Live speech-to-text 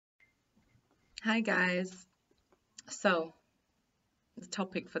Hi guys. So the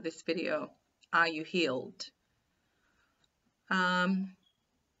topic for this video, are you healed? Um,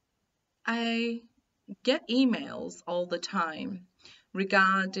 I get emails all the time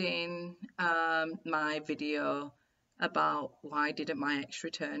regarding my video about why didn't my ex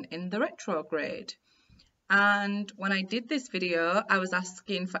return in the retrograde. And when I did this video, I was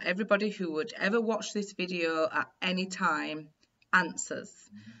asking for everybody who would ever watch this video at any time answers.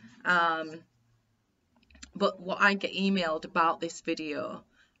 But what I get emailed about this video,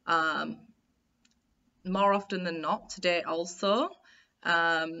 more often than not, today also,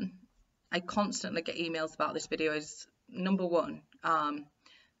 I constantly get emails about this video is number one,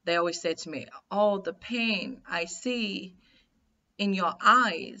 they always say to me, oh, the pain I see in your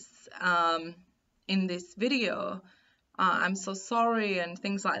eyes in this video, I'm so sorry, and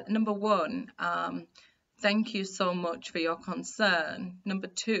things like that. Number one, thank you so much for your concern. Number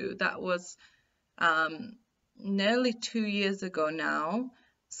two, that was nearly 2 years ago now,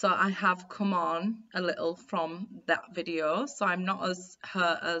 so I have come on a little from that video, so I'm not as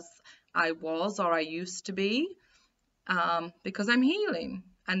hurt as I was or I used to be, because I'm healing,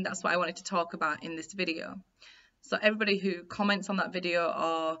 and that's what I wanted to talk about in this video. So everybody who comments on that video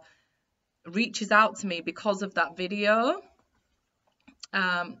or reaches out to me because of that video,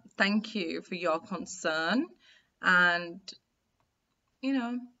 thank you for your concern, and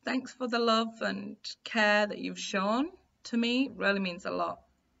thanks for the love and care that you've shown to me. It really means a lot.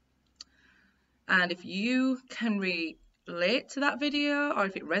 And if you can relate to that video, or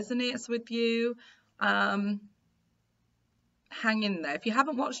if it resonates with you, hang in there. If you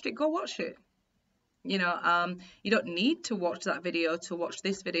haven't watched it, go watch it. You don't need to watch that video to watch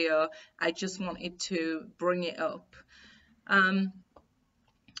this video. I just wanted to bring it up.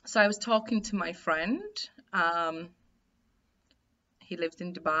 So I was talking to my friend. He lives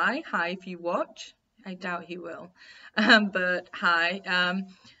in Dubai. Hi, if you watch. I doubt he will. But hi.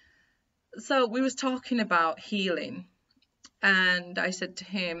 So we was talking about healing, and I said to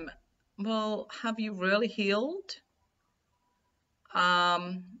him, well, have you really healed?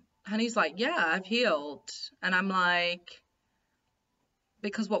 And he's like, yeah, I've healed. And I'm like,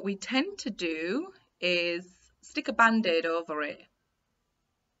 because what we tend to do is stick a band-aid over it.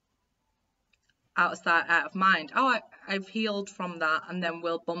 Out of sight, out of mind. Oh, I've healed from that, and then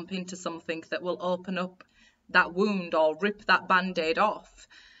we'll bump into something that will open up that wound or rip that band-aid off.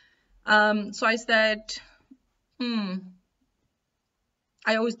 So I said, I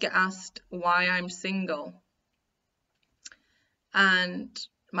always get asked why I'm single. And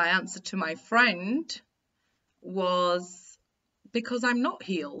my answer to my friend was, because I'm not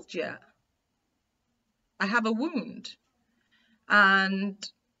healed yet. I have a wound, and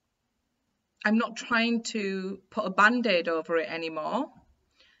I'm not trying to put a band-aid over it anymore.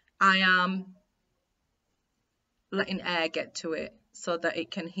 I am letting air get to it so that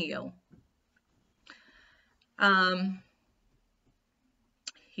it can heal.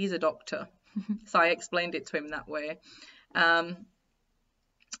 He's a doctor, so I explained it to him that way.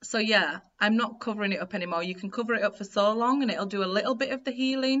 So yeah, I'm not covering it up anymore. You can cover it up for so long and it'll do a little bit of the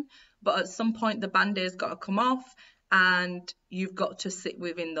healing, but at some point the band-aid's got to come off, and you've got to sit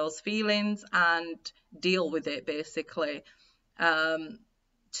within those feelings and deal with it, basically,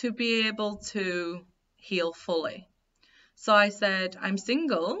 to be able to heal fully. So I said, I'm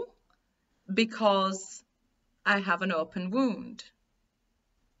single because I have an open wound.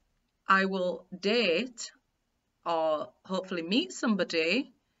 I will date or hopefully meet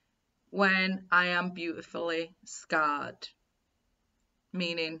somebody when I am beautifully scarred,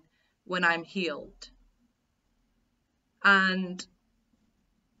 meaning when I'm healed. And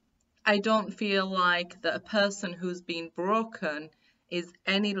I don't feel like that a person who's been broken is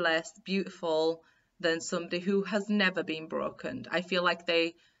any less beautiful than somebody who has never been broken. I feel like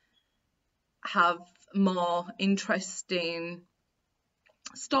they have more interesting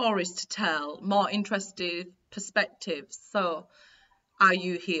stories to tell, more interesting perspectives. So, are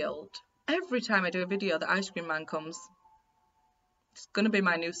you healed? Every time I do a video, the ice cream man comes. It's going to be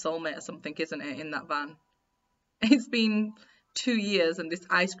my new soulmate or something, isn't it, in that van? It's been 2 years and this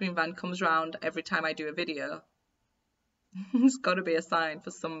ice cream van comes round every time I do a video. It's got to be a sign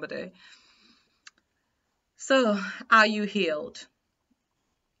for somebody. So, are you healed?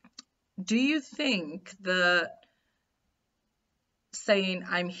 Do you think that saying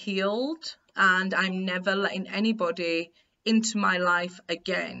I'm healed and I'm never letting anybody into my life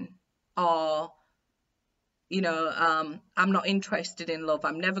again, or I'm not interested in love,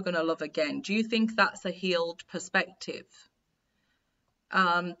 I'm never going to love again, do you think that's a healed perspective?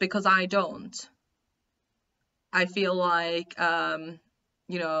 Because I don't. I feel like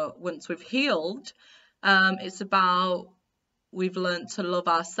you know, once we've healed, it's about we've learned to love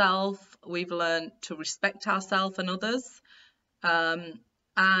ourselves, we've learned to respect ourselves and others,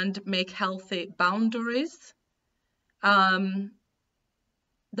 and make healthy boundaries that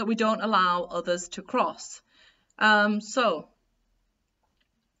we don't allow others to cross. So,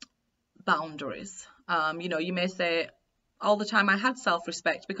 boundaries. You know, you may say, all the time I had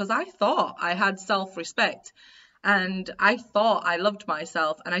self-respect because I thought I had self-respect and I thought I loved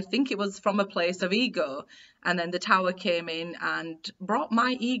myself, and I think it was from a place of ego, and then the tower came in and brought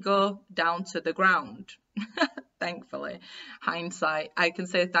my ego down to the ground. Thankfully, hindsight, I can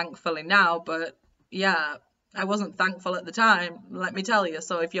say thankfully now, but yeah, I wasn't thankful at the time, let me tell you.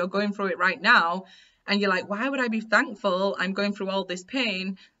 So if you're going through it right now and you're like, why would I be thankful? I'm going through all this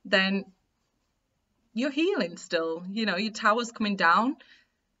pain, then you're healing still. You know, your tower's coming down.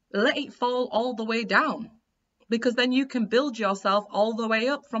 Let it fall all the way down, because then you can build yourself all the way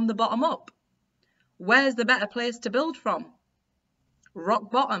up from the bottom up. Where's the better place to build from?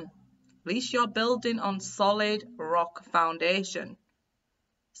 Rock bottom. At least you're building on solid rock foundation.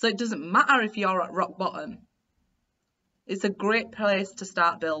 So it doesn't matter if you're at rock bottom. It's a great place to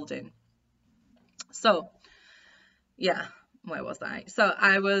start building. So, yeah, where was I? So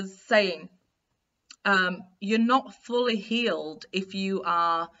I was saying, you're not fully healed if you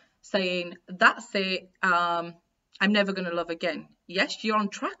are saying, that's it, I'm never going to love again. Yes, you're on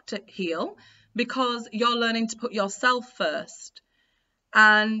track to heal because you're learning to put yourself first.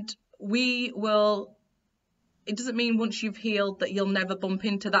 And it doesn't mean once you've healed that you'll never bump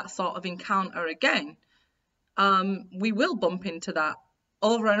into that sort of encounter again. We will bump into that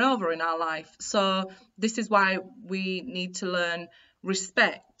over and over in our life. So this is why we need to learn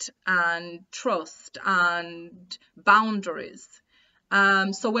respect and trust and boundaries.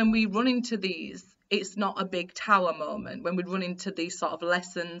 So when we run into these, it's not a big tower moment. When we run into these sort of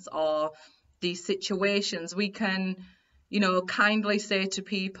lessons or these situations, we can, you know, kindly say to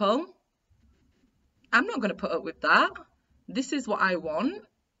people, I'm not going to put up with that. This is what I want.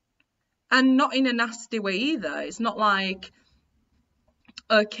 And not in a nasty way either. It's not like,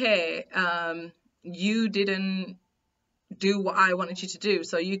 okay, you didn't do what I wanted you to do,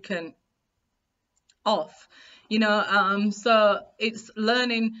 so you can off. You know, so it's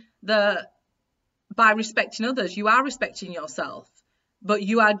learning that by respecting others, you are respecting yourself, but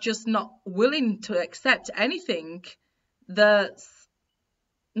you are just not willing to accept anything that's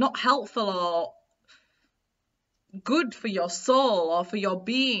not helpful or good for your soul or for your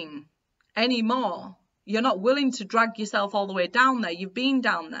being anymore. You're not willing to drag yourself all the way down there. You've been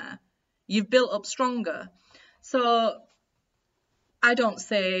down there. You've built up stronger. So I don't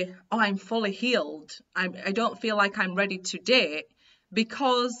say, oh, I'm fully healed. I don't feel like I'm ready to date,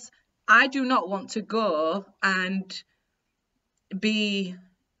 because I do not want to go and be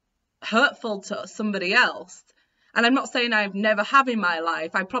hurtful to somebody else. And I'm not saying I've never have in my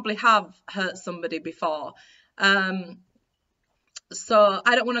life. I probably have hurt somebody before. So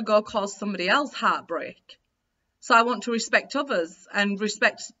I don't want to go cause somebody else heartbreak. So I want to respect others and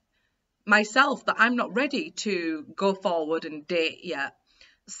respect myself, that I'm not ready to go forward and date yet.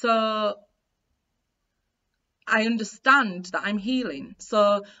 So I understand that I'm healing.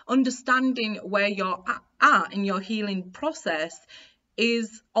 So understanding where you're at in your healing process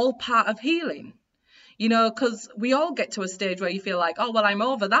is all part of healing. You know, because we all get to a stage where you feel like, oh, well, I'm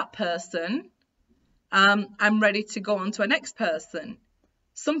over that person. I'm ready to go on to a next person.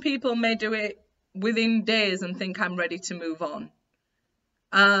 Some people may do it within days and think I'm ready to move on.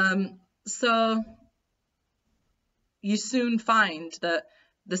 So you soon find that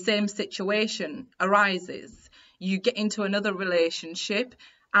the same situation arises. You get into another relationship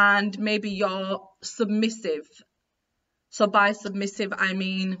and maybe you're submissive. So by submissive, I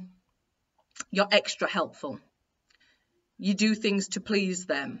mean you're extra helpful. You do things to please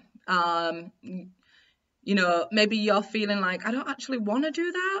them. You know, maybe you're feeling like, I don't actually want to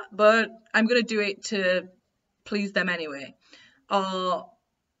do that, but I'm going to do it to please them anyway. Or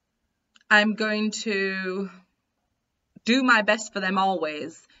I'm going to do my best for them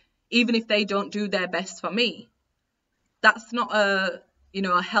always, even if they don't do their best for me. That's not a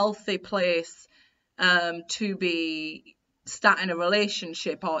healthy place to be starting a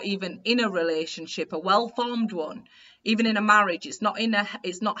relationship, or even in a relationship, a well-formed one. Even in a marriage, it's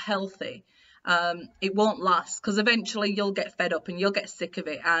not healthy. It won't last, because eventually you'll get fed up and you'll get sick of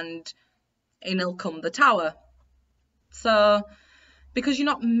it, and in'll come the tower. So, because you're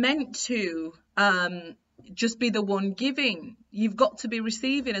not meant to just be the one giving, you've got to be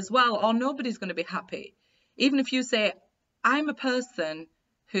receiving as well, or nobody's going to be happy. Even if you say, I'm a person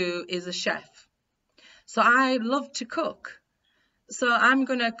who is a chef, so I love to cook. So I'm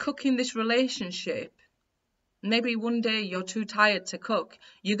going to cook in this relationship. Maybe one day you're too tired to cook.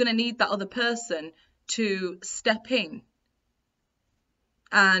 You're going to need that other person to step in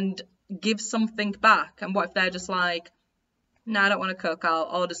and give something back. And what if they're just like, no, I don't want to cook, I'll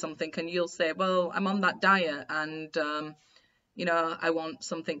order something. And you'll say, well, I'm on that diet and, you know, I want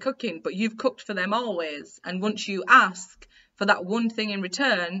something cooking. But you've cooked for them always. And once you ask for that one thing in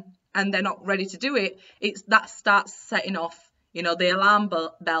return and they're not ready to do it, that starts setting off, you know, the alarm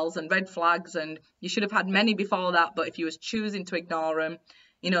bells and red flags. And you should have had many before that. But if you was choosing to ignore them,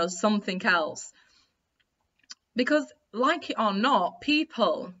 you know, something else. Because like it or not,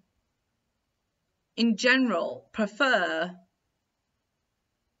 people in general prefer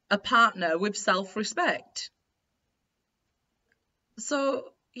a partner with self-respect.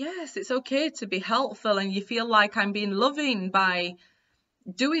 So yes, it's okay to be helpful and you feel like I'm being loving by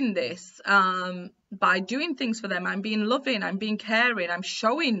doing this, by doing things for them. I'm being loving, I'm being caring, I'm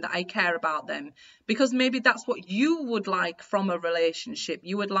showing that I care about them, because maybe that's what you would like from a relationship.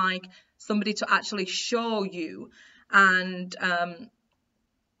 You would like somebody to actually show you, and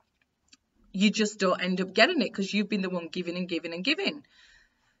you just don't end up getting it because you've been the one giving and giving and giving.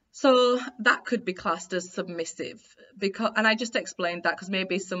 So that could be classed as submissive, and I just explained that because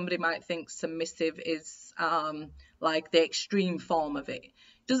maybe somebody might think submissive is like the extreme form of it.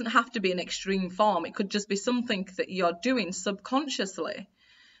 It doesn't have to be an extreme form. It could just be something that you're doing subconsciously.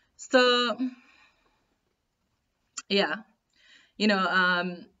 So yeah, you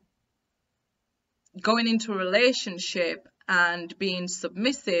know, going into a relationship and being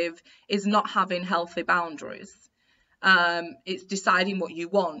submissive is not having healthy boundaries. It's deciding what you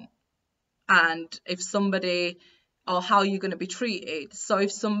want and if somebody, or how you're going to be treated. So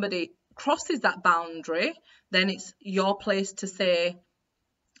if somebody crosses that boundary, then it's your place to say,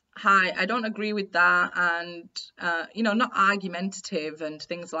 hi, I don't agree with that, and you know, not argumentative and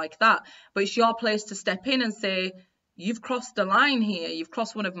things like that, but it's your place to step in and say, you've crossed the line here, you've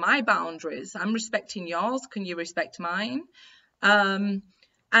crossed one of my boundaries, I'm respecting yours, can you respect mine?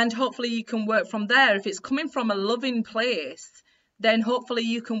 And hopefully you can work from there. If it's coming from a loving place, then hopefully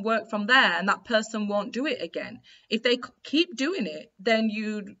you can work from there and that person won't do it again. If they keep doing it, then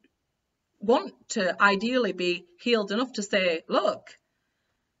you want to ideally be healed enough to say, look,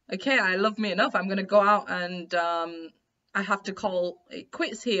 okay, I love me enough, I'm going to go out and I have to call it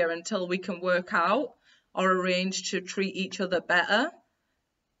quits here until we can work out or arrange to treat each other better,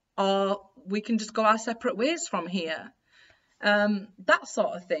 or we can just go our separate ways from here. That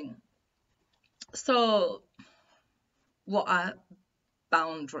sort of thing. So what are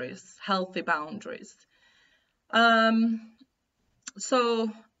boundaries, healthy boundaries? So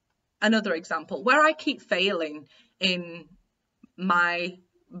another example where I keep failing in my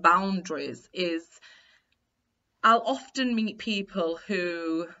boundaries is I'll often meet people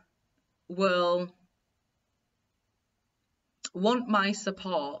who will want my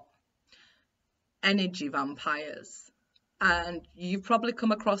support, energy vampires. And you've probably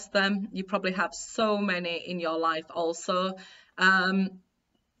come across them. You probably have so many in your life also,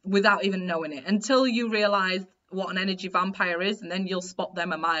 without even knowing it, until you realize what an energy vampire is, and then you'll spot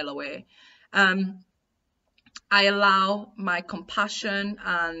them a mile away. I allow my compassion,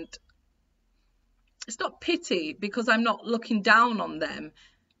 and it's not pity because I'm not looking down on them.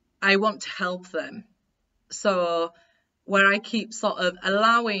 I want to help them. So where I keep sort of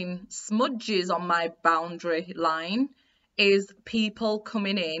allowing smudges on my boundary line is people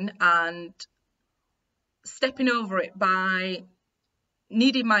coming in and stepping over it by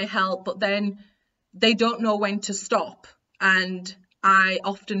needing my help, but then they don't know when to stop. And I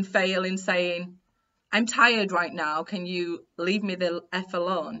often fail in saying, I'm tired right now, can you leave me the F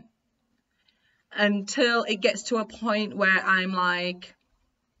alone? Until it gets to a point where I'm like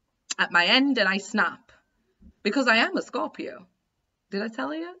at my end and I snap, because I am a Scorpio. Did I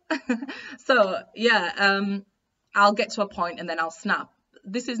tell you? So yeah, I'll get to a point and then I'll snap.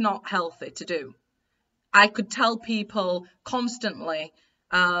 This is not healthy to do. I could tell people constantly,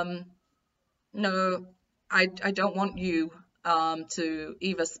 no, I don't want you to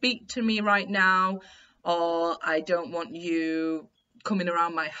either speak to me right now, or I don't want you coming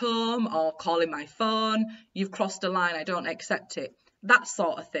around my home or calling my phone. You've crossed a line, I don't accept it. That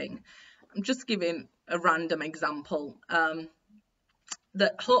sort of thing. I'm just giving a random example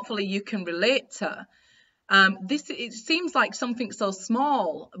that hopefully you can relate to. It seems like something so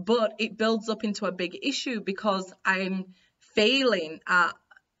small, but it builds up into a big issue because I'm failing at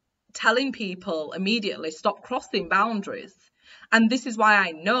telling people immediately, stop crossing boundaries. And this is why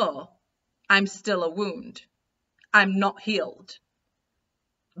I know I'm still a wound. I'm not healed.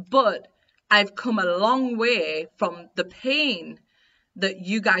 But I've come a long way from the pain that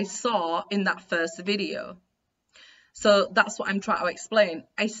you guys saw in that first video. So that's what I'm trying to explain.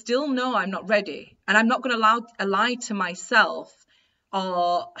 I still know I'm not ready, and I'm not going to lie to myself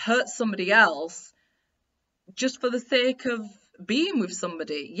or hurt somebody else just for the sake of being with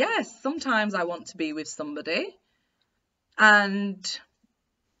somebody. Yes, sometimes I want to be with somebody and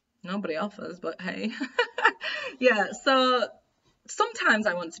nobody offers, but hey. Yeah, so sometimes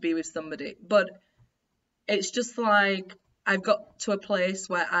I want to be with somebody, but it's just like I've got to a place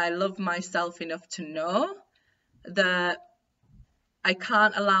where I love myself enough to know that I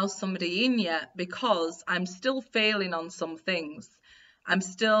can't allow somebody in yet because I'm still failing on some things.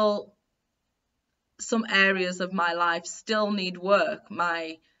 Some areas of my life still need work.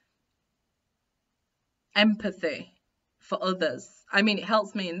 My empathy for others. I mean, it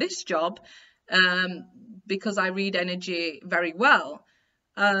helps me in this job because I read energy very well.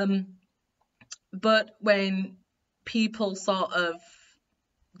 But when people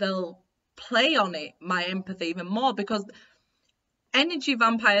they'll play on it, my empathy even more, because energy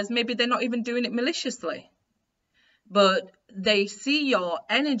vampires, maybe they're not even doing it maliciously, but they see your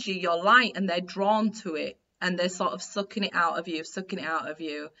energy, your light, and they're drawn to it, and they're sort of sucking it out of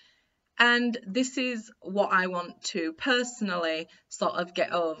you. And this is what I want to personally sort of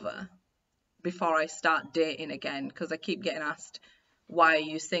get over before I start dating again, because I keep getting asked, why are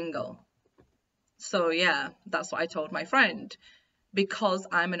you single? So yeah, that's what I told my friend, because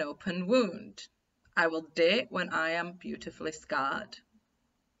I'm an open wound. I will date when I am beautifully scarred.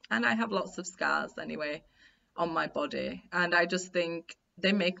 And I have lots of scars anyway on my body. And I just think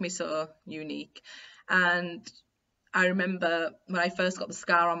they make me so unique. And I remember when I first got the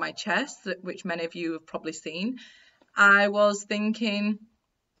scar on my chest, which many of you have probably seen, I was thinking,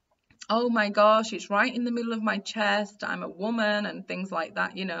 oh my gosh, it's right in the middle of my chest. I'm a woman and things like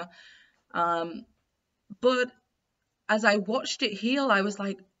that, you know. But as I watched it heal, I was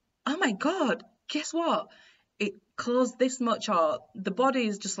like, oh my God, guess what? It caused this much, or the body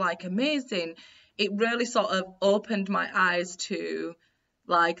is just like amazing. It really sort of opened my eyes to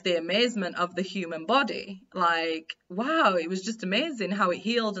like the amazement of the human body. Like, wow, it was just amazing how it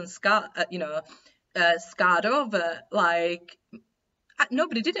healed and scarred over. Like,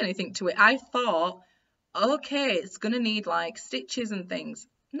 nobody did anything to it. I thought, okay, it's gonna need like stitches and things.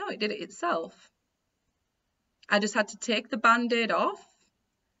 No, it did it itself. I just had to take the band-aid off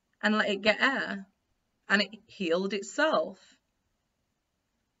and let it get air, and it healed itself.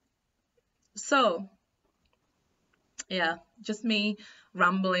 So yeah, just me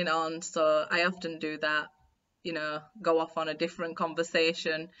rambling on. So I often do that, you know, go off on a different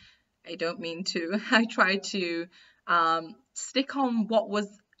conversation. I don't mean to. I try to stick on what was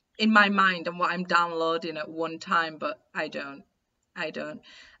in my mind and what I'm downloading at one time, but I don't.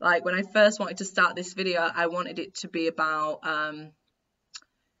 Like, when I first wanted to start this video, I wanted it to be about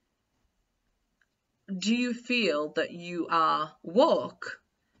do you feel that you are woke?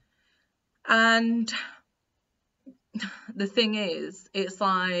 And the thing is, it's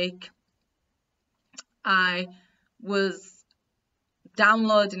like I was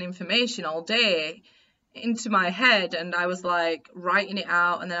downloading information all day into my head, and I was like writing it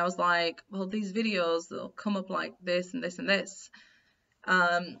out, and then I was like, well, these videos, they'll come up like this and this and this.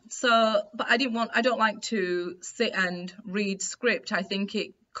 But I don't like to sit and read script. I think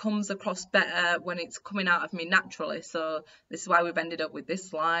it comes across better when it's coming out of me naturally. So this is why we've ended up with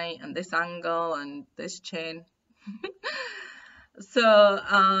this light and this angle and this chin. So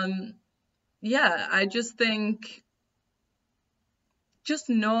yeah, I just think, just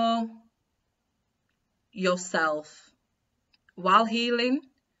know yourself while healing.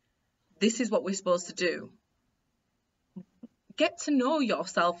 This is what we're supposed to do. Get to know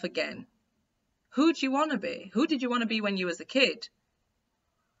yourself again. Who do you want to be? Who did you want to be when you was a kid?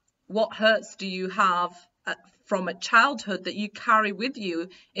 What hurts do you have from a childhood that you carry with you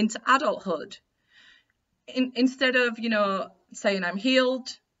into adulthood? Instead of, you know, saying I'm healed.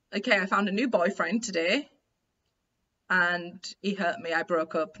 Okay, I found a new boyfriend today and he hurt me, I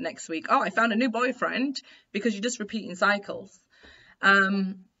broke up. Next week, oh, I found a new boyfriend, because you're just repeating cycles.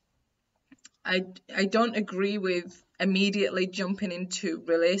 I don't agree with immediately jumping into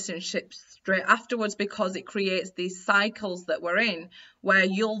relationships straight afterwards, because it creates these cycles that we're in where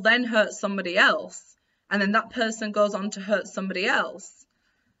you'll then hurt somebody else and then that person goes on to hurt somebody else.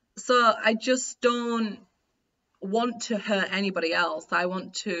 So I just don't want to hurt anybody else. I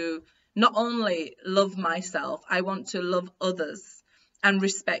want to not only love myself, I want to love others and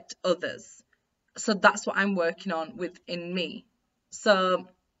respect others. So that's what I'm working on within me. So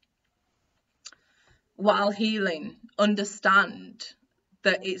while healing, understand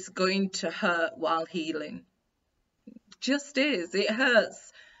that it's going to hurt while healing. just is. It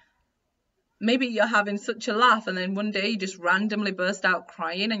hurts. Maybe you're having such a laugh and then one day you just randomly burst out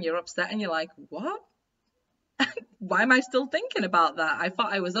crying and you're upset and you're like, what? Why am I still thinking about that? I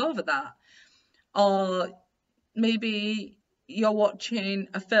thought I was over that. Or maybe you're watching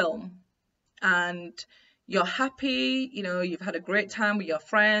a film and you're happy, you know, you've had a great time with your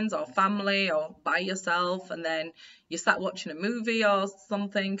friends or family or by yourself, and then you start watching a movie or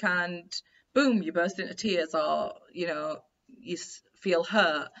something and boom, you burst into tears, or, you know, you feel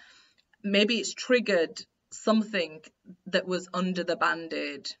hurt. Maybe it's triggered something that was under the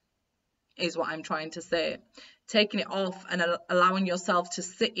band-aid, is what I'm trying to say. Taking it off and allowing yourself to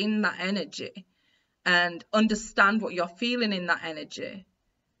sit in that energy and understand what you're feeling in that energy.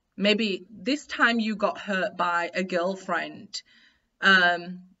 Maybe this time you got hurt by a girlfriend,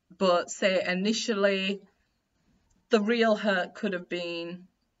 but say initially the real hurt could have been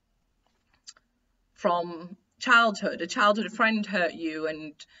from childhood. A childhood friend hurt you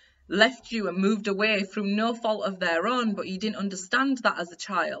and left you and moved away through no fault of their own, but you didn't understand that as a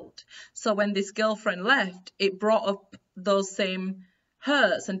child. So when this girlfriend left, it brought up those same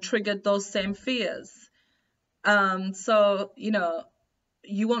hurts and triggered those same fears. So, you know,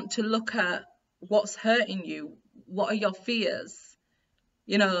 you want to look at what's hurting you. What are your fears?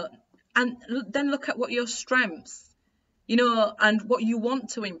 You know, and then look at what your strengths, you know, and what you want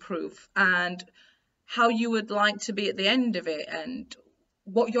to improve and how you would like to be at the end of it, and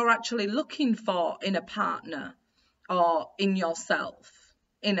what you're actually looking for in a partner or in yourself,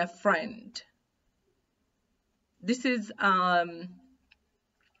 in a friend. This is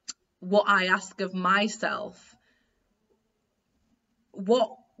what I ask of myself.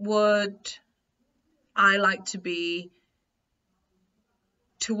 What would I like to be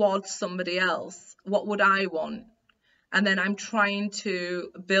towards somebody else? What would I want? And then I'm trying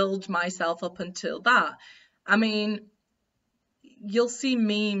to build myself up until that. I mean, you'll see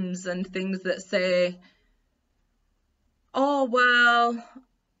memes and things that say, oh, well,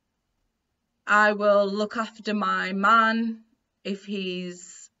 I will look after my man if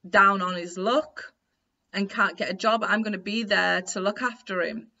he's down on his luck and can't get a job. I'm going to be there to look after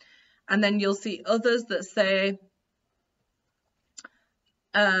him. And then you'll see others that say,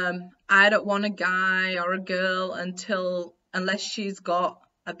 I don't want a guy or a girl unless she's got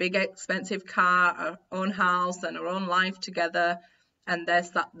a big expensive car, her own house and her own life together, and they're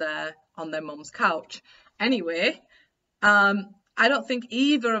sat there on their mum's couch. Anyway, I don't think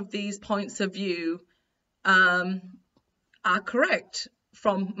either of these points of view are correct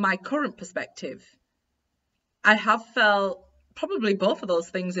from my current perspective. I have felt probably both of those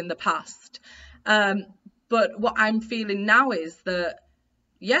things in the past. But what I'm feeling now is that,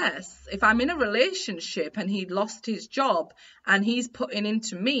 yes, if I'm in a relationship and he'd lost his job and he's putting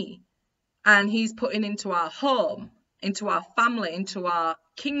into me and he's putting into our home, into our family, into our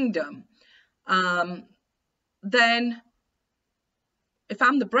kingdom, then if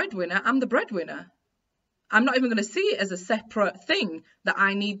I'm the breadwinner, I'm the breadwinner. I'm not even going to see it as a separate thing that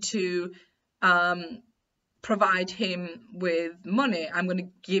I need to provide him with money. I'm going to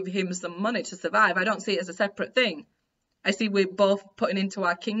give him some money to survive. I don't see it as a separate thing. I see we're both putting into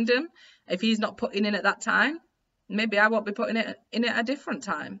our kingdom. If he's not putting in at that time, maybe I won't be putting it in at a different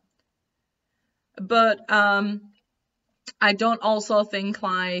time. But I don't also think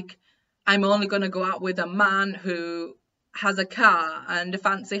like I'm only going to go out with a man who has a car and a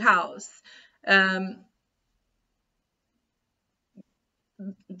fancy house.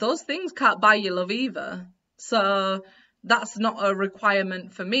 Those things can't buy you love either. So that's not a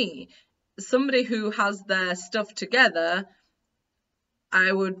requirement for me. Somebody who has their stuff together,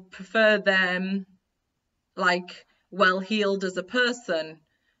 I would prefer them like well-heeled as a person,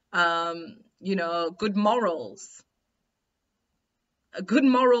 you know, good morals. A good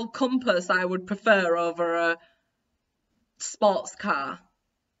moral compass I would prefer over a sports car.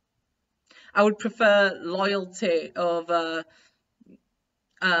 I would prefer loyalty over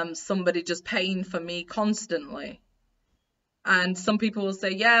somebody just paying for me constantly. And some people will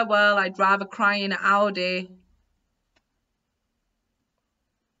say, yeah, well, I'd rather cry in an Audi.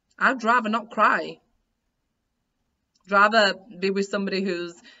 I'd rather not cry. I'd rather be with somebody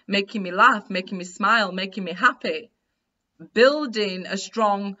who's making me laugh, making me smile, making me happy, building a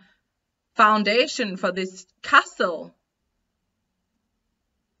strong foundation for this castle.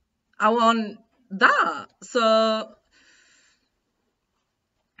 I want that. So,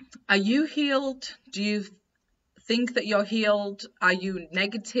 are you healed? Do you think that you're healed? Are you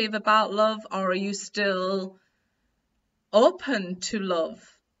negative about love, or are you still open to love?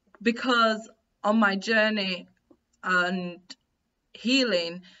 Because on my journey and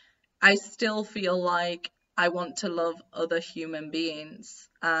healing, I still feel like I want to love other human beings,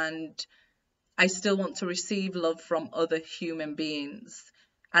 and I still want to receive love from other human beings.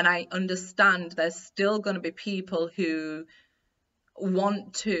 And I understand there's still going to be people who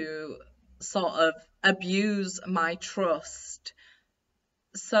want to sort of abuse my trust.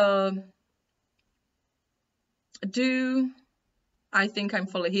 So, do I think I'm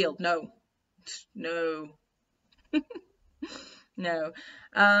fully healed? No. No. No.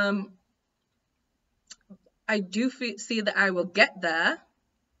 I do see that I will get there.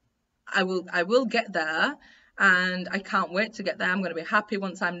 I will get there, and I can't wait to get there. I'm going to be happy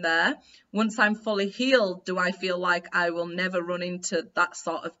once I'm there. Once I'm fully healed, do I feel like I will never run into that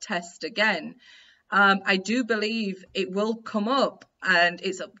sort of test again? I do believe it will come up, and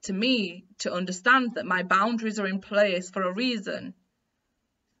it's up to me to understand that my boundaries are in place for a reason.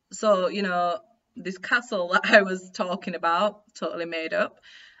 So, you know, this castle that I was talking about, totally made up,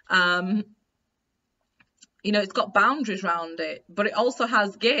 you know, it's got boundaries around it, but it also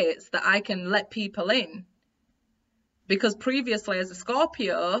has gates that I can let people in. Because previously, as a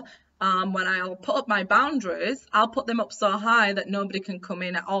Scorpio, when I'll put up my boundaries, I'll put them up so high that nobody can come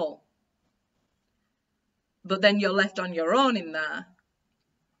in at all. But then you're left on your own in there.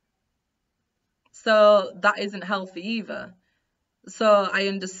 So that isn't healthy either. So I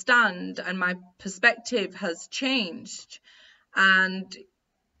understand, and my perspective has changed. And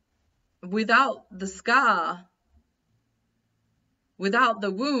without the scar, without the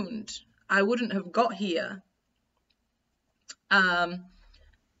wound, I wouldn't have got here.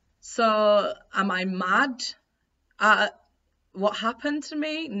 So am I mad at what happened to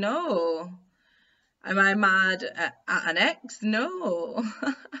me? No. Am I mad at an ex? No.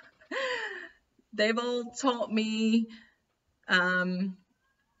 They've all taught me,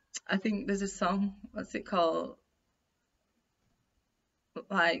 I think there's a song, what's it called?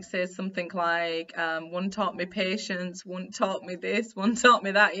 Like, says something like, one taught me patience, one taught me this, one taught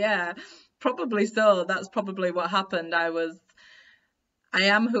me that. Yeah, probably so. That's probably what happened. I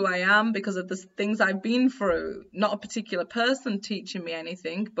am who I am because of the things I've been through. Not a particular person teaching me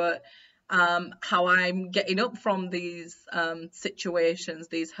anything, but how I'm getting up from these situations,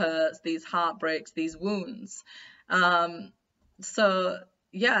 these hurts, these heartbreaks, these wounds. So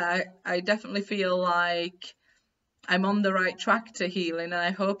yeah, I definitely feel like I'm on the right track to healing, and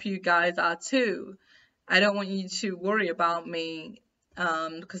I hope you guys are too. I don't want you to worry about me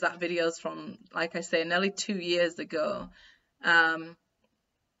because that video's from, like I say, nearly 2 years ago.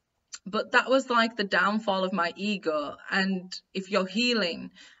 But that was like the downfall of my ego. And if you're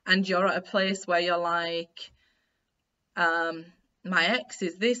healing and you're at a place where you're like, my ex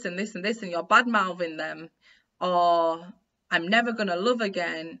is this and this and this, and you're bad-mouthing them, or I'm never going to love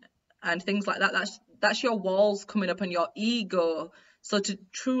again, and things like that, that's your walls coming up and your ego. So to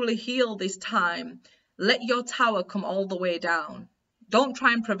truly heal this time, let your tower come all the way down. Don't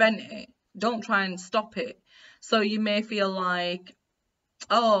try and prevent it. Don't try and stop it. So you may feel like,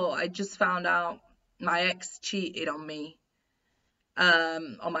 oh, I just found out my ex cheated on me,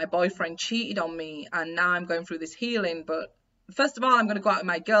 or my boyfriend cheated on me, and now I'm going through this healing. But first of all, I'm going to go out with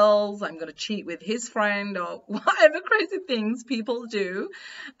my girls, I'm going to cheat with his friend, or whatever crazy things people do.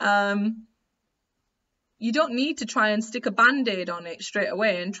 You don't need to try and stick a band-aid on it straight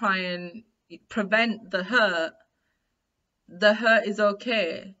away and try and prevent the hurt. The hurt is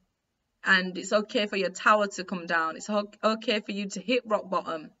okay. And it's okay for your tower to come down. It's okay for you to hit rock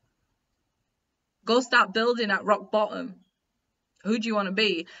bottom. Go start building at rock bottom. Who do you want to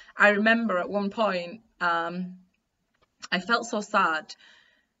be? I remember at one point, I felt so sad,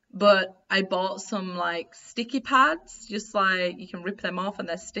 but I bought some like sticky pads, just like you can rip them off and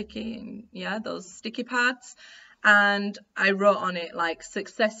they're sticky, and yeah, those sticky pads. And I wrote on it like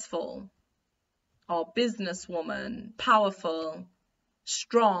successful, or businesswoman, powerful,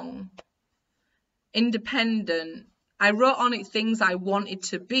 strong, independent. I wrote on it things I wanted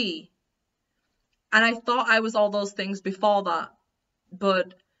to be. And I thought I was all those things before that.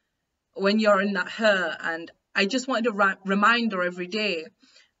 But when you're in that hurt, and I just wanted a reminder every day.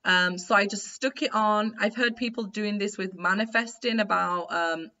 So I just stuck it on. I've heard people doing this with manifesting, about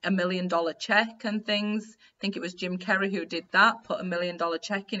 $1 million check and things. I think it was Jim Carrey who did that, put $1 million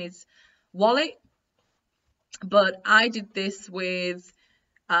check in his wallet. But I did this with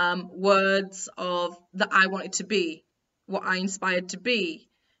words of that I wanted to be, what I inspired to be.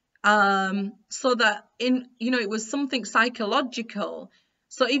 So that it was something psychological.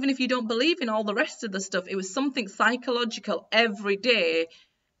 So even if you don't believe in all the rest of the stuff, it was something psychological every day.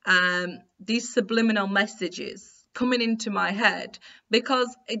 These subliminal messages coming into my head,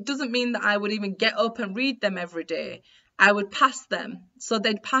 because it doesn't mean that I would even get up and read them every day. I would pass them, so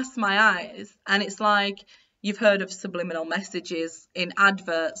they'd pass my eyes, and it's like, You've heard of subliminal messages in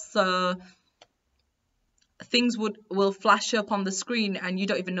adverts, so things will flash up on the screen and you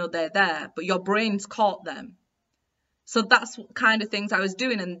don't even know they're there, but your brain's caught them. So that's what kind of things I was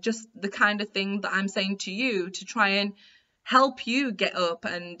doing, and just the kind of thing that I'm saying to you to try and help you get up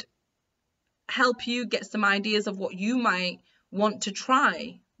and help you get some ideas of what you might want to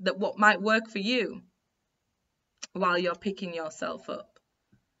try, that what might work for you while you're picking yourself up.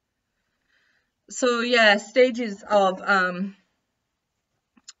 So yeah, stages of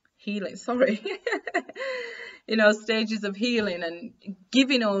healing, sorry. You know, stages of healing and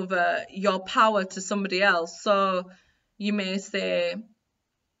giving over your power to somebody else. So you may say,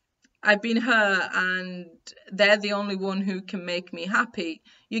 I've been hurt and they're the only one who can make me happy.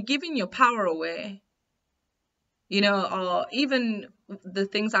 You're giving your power away, you know, or even the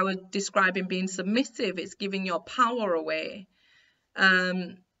things I was describing being submissive, it's giving your power away.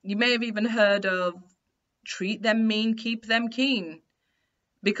 You may have even heard of treat them mean, keep them keen,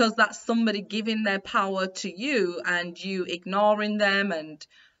 because that's somebody giving their power to you and you ignoring them, and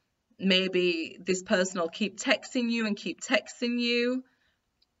maybe this person will keep texting you and keep texting you,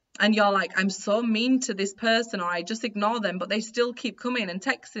 and you're like, I'm so mean to this person, or I just ignore them, but they still keep coming and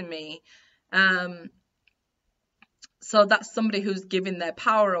texting me. So that's somebody who's giving their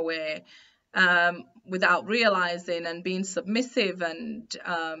power away without realizing, and being submissive, and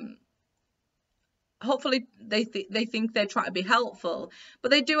hopefully they think they're trying to be helpful,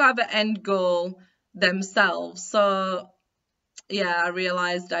 but they do have an end goal themselves. So yeah, I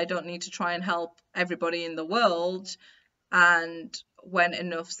realized I don't need to try and help everybody in the world, and when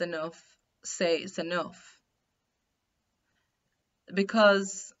enough's enough, say it's enough.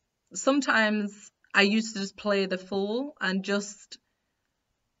 Because sometimes I used to just play the fool, and just,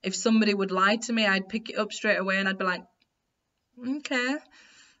 if somebody would lie to me, I'd pick it up straight away and I'd be like, okay,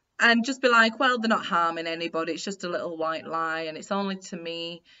 and just be like, well, they're not harming anybody, it's just a little white lie and it's only to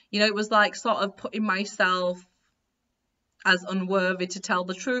me. You know, it was like sort of putting myself as unworthy to tell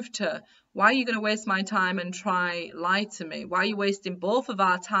the truth to. Why are you going to waste my time and try lie to me? Why are you wasting both of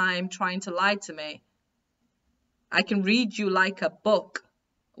our time trying to lie to me? I can read you like a book.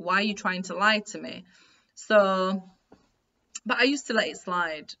 Why are you trying to lie to me? So, but I used to let it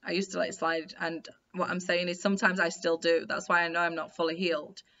slide. I used to let it slide. And what I'm saying is sometimes I still do. That's why I know I'm not fully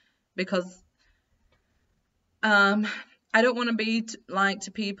healed. Because I don't want to be like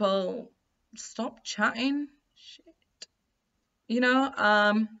to people, stop chatting. Shit. You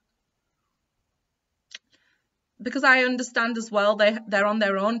know, because I understand as well they're on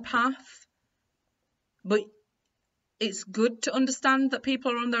their own path. But it's good to understand that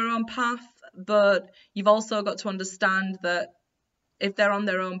people are on their own path, but you've also got to understand that if they're on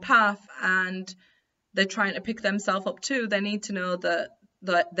their own path and they're trying to pick themselves up too, they need to know that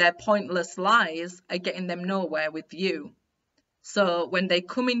their pointless lies are getting them nowhere with you. So when they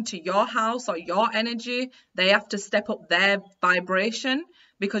come into your house or your energy, they have to step up their vibration,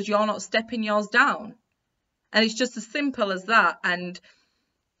 because you're not stepping yours down. And it's just as simple as that. And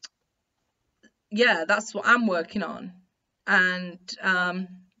yeah, that's what I'm working on. And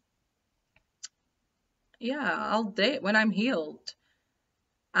yeah, I'll date when I'm healed.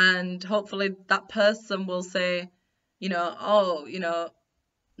 And hopefully that person will say, you know, oh, you know,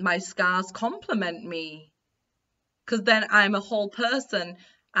 my scars compliment me, because then I'm a whole person,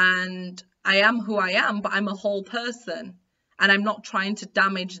 and I am who I am, but I'm a whole person, and I'm not trying to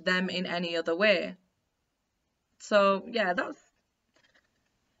damage them in any other way. So yeah,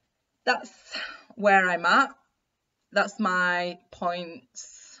 that's where I'm at. That's my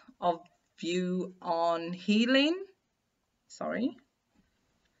points of view on healing. Sorry.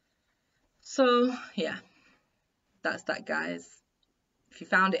 So yeah, that's that, guys. If you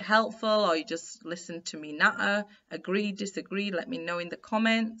found it helpful, or you just listened to me natter, agree, disagree, let me know in the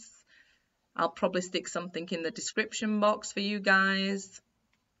comments. I'll probably stick something in the description box for you guys.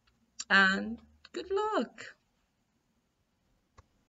 And good luck.